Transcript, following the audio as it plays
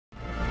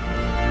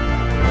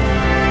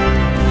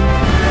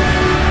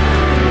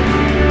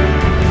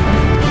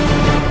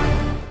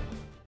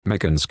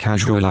Meghan's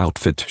casual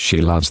outfit.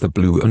 She loves the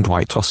blue and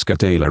white Oscar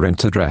de la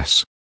Renta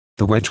dress.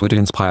 The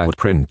Wedgwood-inspired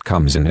print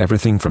comes in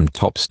everything from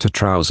tops to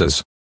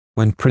trousers.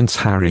 When Prince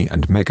Harry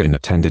and Meghan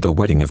attended a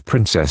wedding of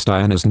Princess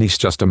Diana's niece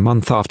just a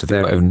month after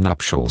their own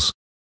nuptials,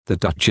 the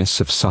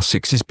Duchess of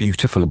Sussex's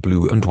beautiful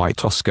blue and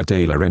white Oscar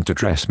de la Renta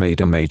dress made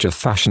a major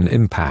fashion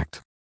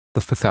impact.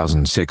 The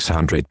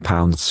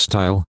 £4,600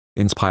 style,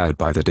 inspired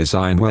by the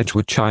design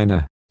Wedgwood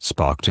china,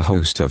 sparked a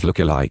host of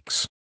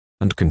lookalikes,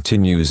 and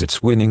continues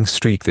its winning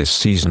streak this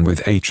season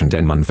with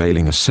H&M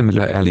unveiling a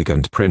similar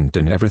elegant print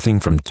in everything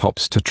from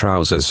tops to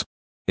trousers.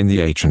 In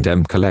the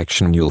H&M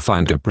collection you'll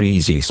find a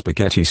breezy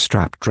spaghetti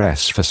strap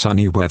dress for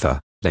sunny weather,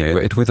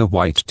 layer it with a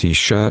white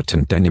t-shirt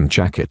and denim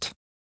jacket.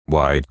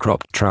 Wide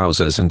cropped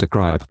trousers and a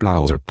gripe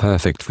blouse are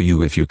perfect for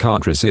you if you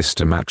can't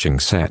resist a matching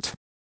set.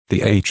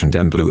 The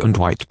H&M blue and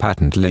white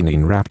patterned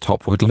linen wrap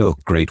top would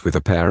look great with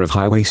a pair of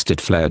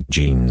high-waisted flared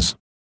jeans.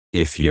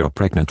 If you're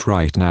pregnant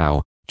right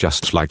now,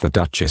 just like the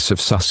Duchess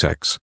of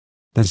Sussex.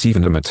 There's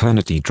even a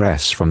maternity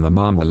dress from the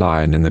Markle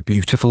line in the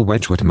beautiful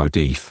Wedgwood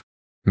motif.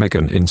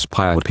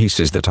 Meghan-inspired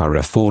pieces that are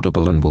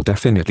affordable and will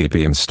definitely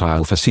be in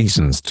style for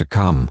seasons to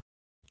come.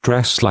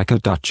 Dress like a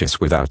duchess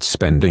without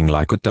spending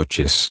like a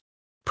duchess.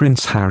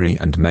 Prince Harry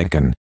and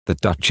Meghan, the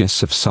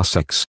Duchess of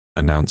Sussex,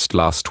 announced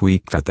last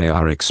week that they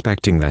are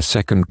expecting their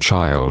second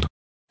child.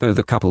 Though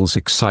the couple's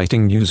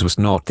exciting news was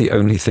not the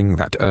only thing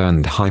that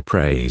earned high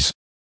praise.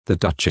 The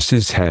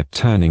Duchess's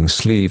head-turning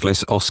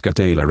sleeveless Oscar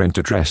de la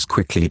Renta dress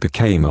quickly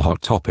became a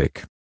hot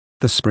topic.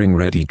 The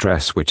spring-ready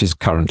dress, which is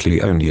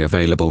currently only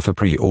available for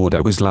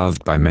pre-order, was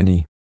loved by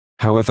many.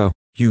 However,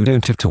 you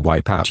don't have to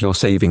wipe out your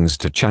savings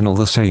to channel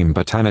the same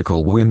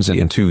botanical whimsy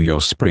into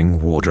your spring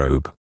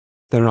wardrobe.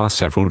 There are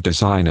several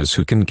designers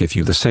who can give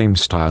you the same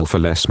style for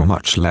less,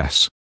 much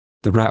less.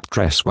 The wrap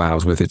dress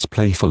wows with its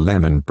playful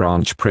lemon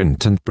branch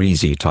print and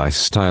breezy tie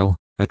style,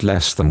 at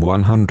less than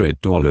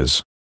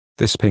 $100.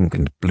 This pink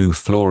and blue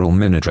floral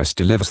mini dress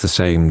delivers the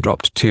same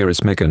dropped tier as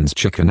Meghan's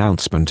chic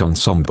announcement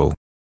ensemble.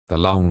 The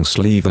long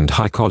sleeve and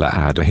high collar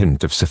add a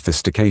hint of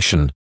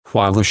sophistication,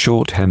 while the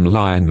short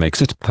hemline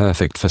makes it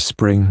perfect for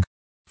spring.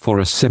 For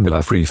a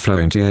similar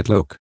free-flowing tiered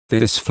look,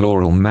 this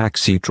floral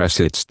maxi dress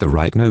hits the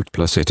right note,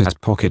 plus it has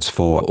pockets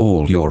for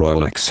all your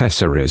royal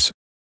accessories.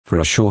 For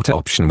a shorter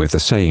option with the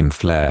same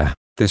flair,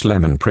 this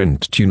lemon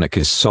print tunic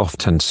is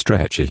soft and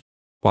stretchy.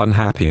 One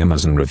happy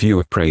Amazon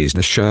reviewer praised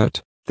the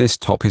shirt. "This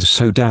top is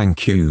so dang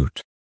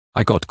cute.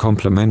 I got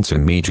compliments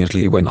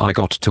immediately when I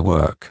got to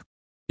work."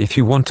 If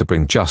you want to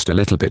bring just a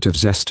little bit of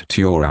zest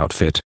to your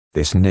outfit,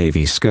 this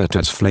navy skirt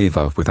adds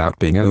flavor without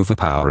being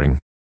overpowering.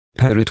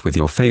 Pair it with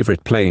your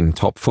favorite plain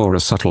top for a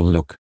subtle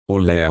look,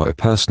 or layer a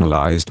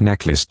personalized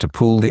necklace to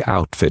pull the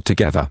outfit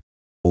together.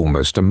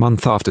 Almost a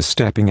month after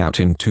stepping out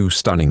in two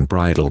stunning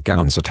bridal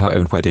gowns at her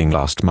own wedding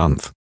last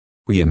month,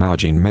 we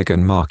imagine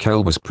Meghan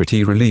Markle was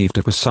pretty relieved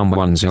it was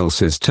someone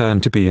else's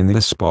turn to be in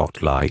the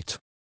spotlight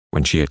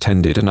when she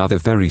attended another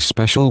very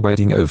special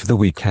wedding over the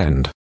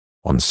weekend.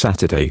 On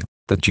Saturday,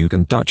 the Duke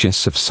and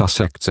Duchess of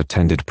Sussex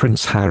attended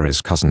Prince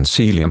Harry's cousin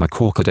Celia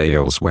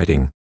McCorkadale's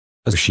wedding,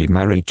 as she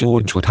married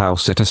George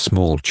Woodhouse at a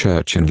small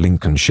church in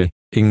Lincolnshire,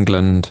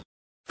 England.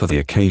 For the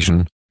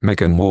occasion,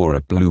 Meghan wore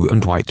a blue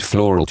and white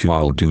floral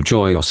toile du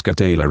jour Oscar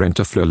de la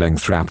Renta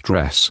full-length wrap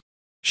dress.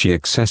 She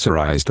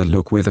accessorized the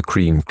look with a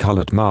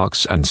cream-colored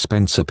Marks &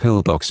 Spencer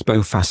pillbox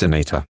bow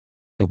fascinator,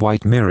 a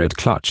white mirrored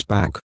clutch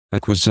bag,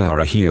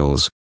 Zara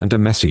heels, and a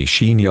messy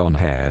chignon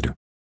hairdo.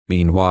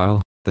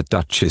 Meanwhile, the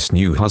Duchess'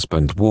 new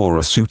husband wore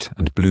a suit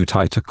and blue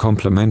tie to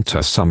complement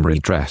her summery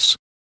dress,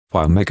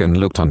 while Meghan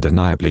looked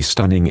undeniably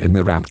stunning in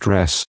the wrap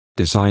dress,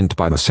 designed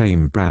by the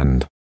same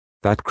brand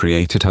that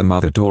created her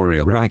mother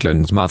Doria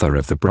Ragland's mother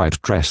of the bride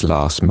dress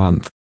last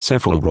month.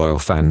 Several royal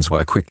fans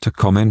were quick to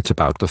comment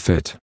about the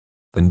fit.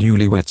 The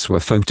newlyweds were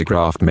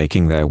photographed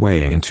making their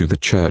way into the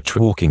church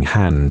walking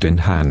hand in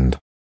hand,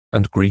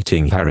 and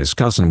greeting Harry's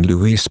cousin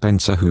Louis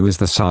Spencer, who is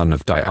the son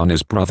of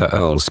Diana's brother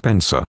Earl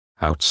Spencer,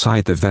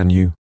 outside the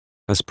venue.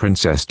 As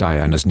Princess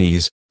Diana's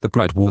niece, the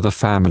bride wore the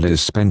family's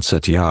Spencer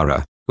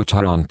tiara, which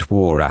her aunt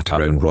wore at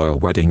her own royal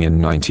wedding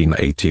in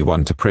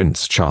 1981 to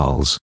Prince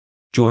Charles.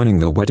 Joining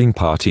the wedding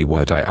party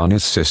were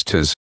Diana's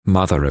sisters,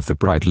 mother of the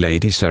bride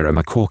Lady Sarah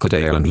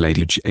McCorkadale and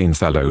Lady Jane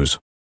Fellows,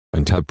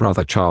 and her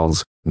brother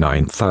Charles,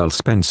 9th Earl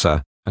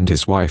Spencer, and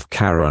his wife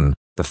Karen,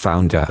 the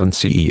founder and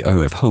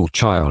CEO of Whole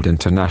Child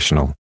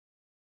International.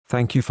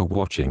 Thank you for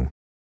watching.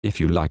 If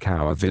you like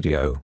our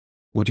video,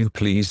 would you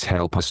please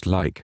help us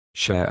like,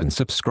 share and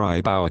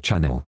subscribe our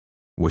channel.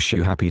 Wish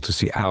you happy to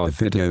see our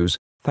videos.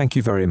 Thank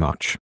you very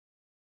much.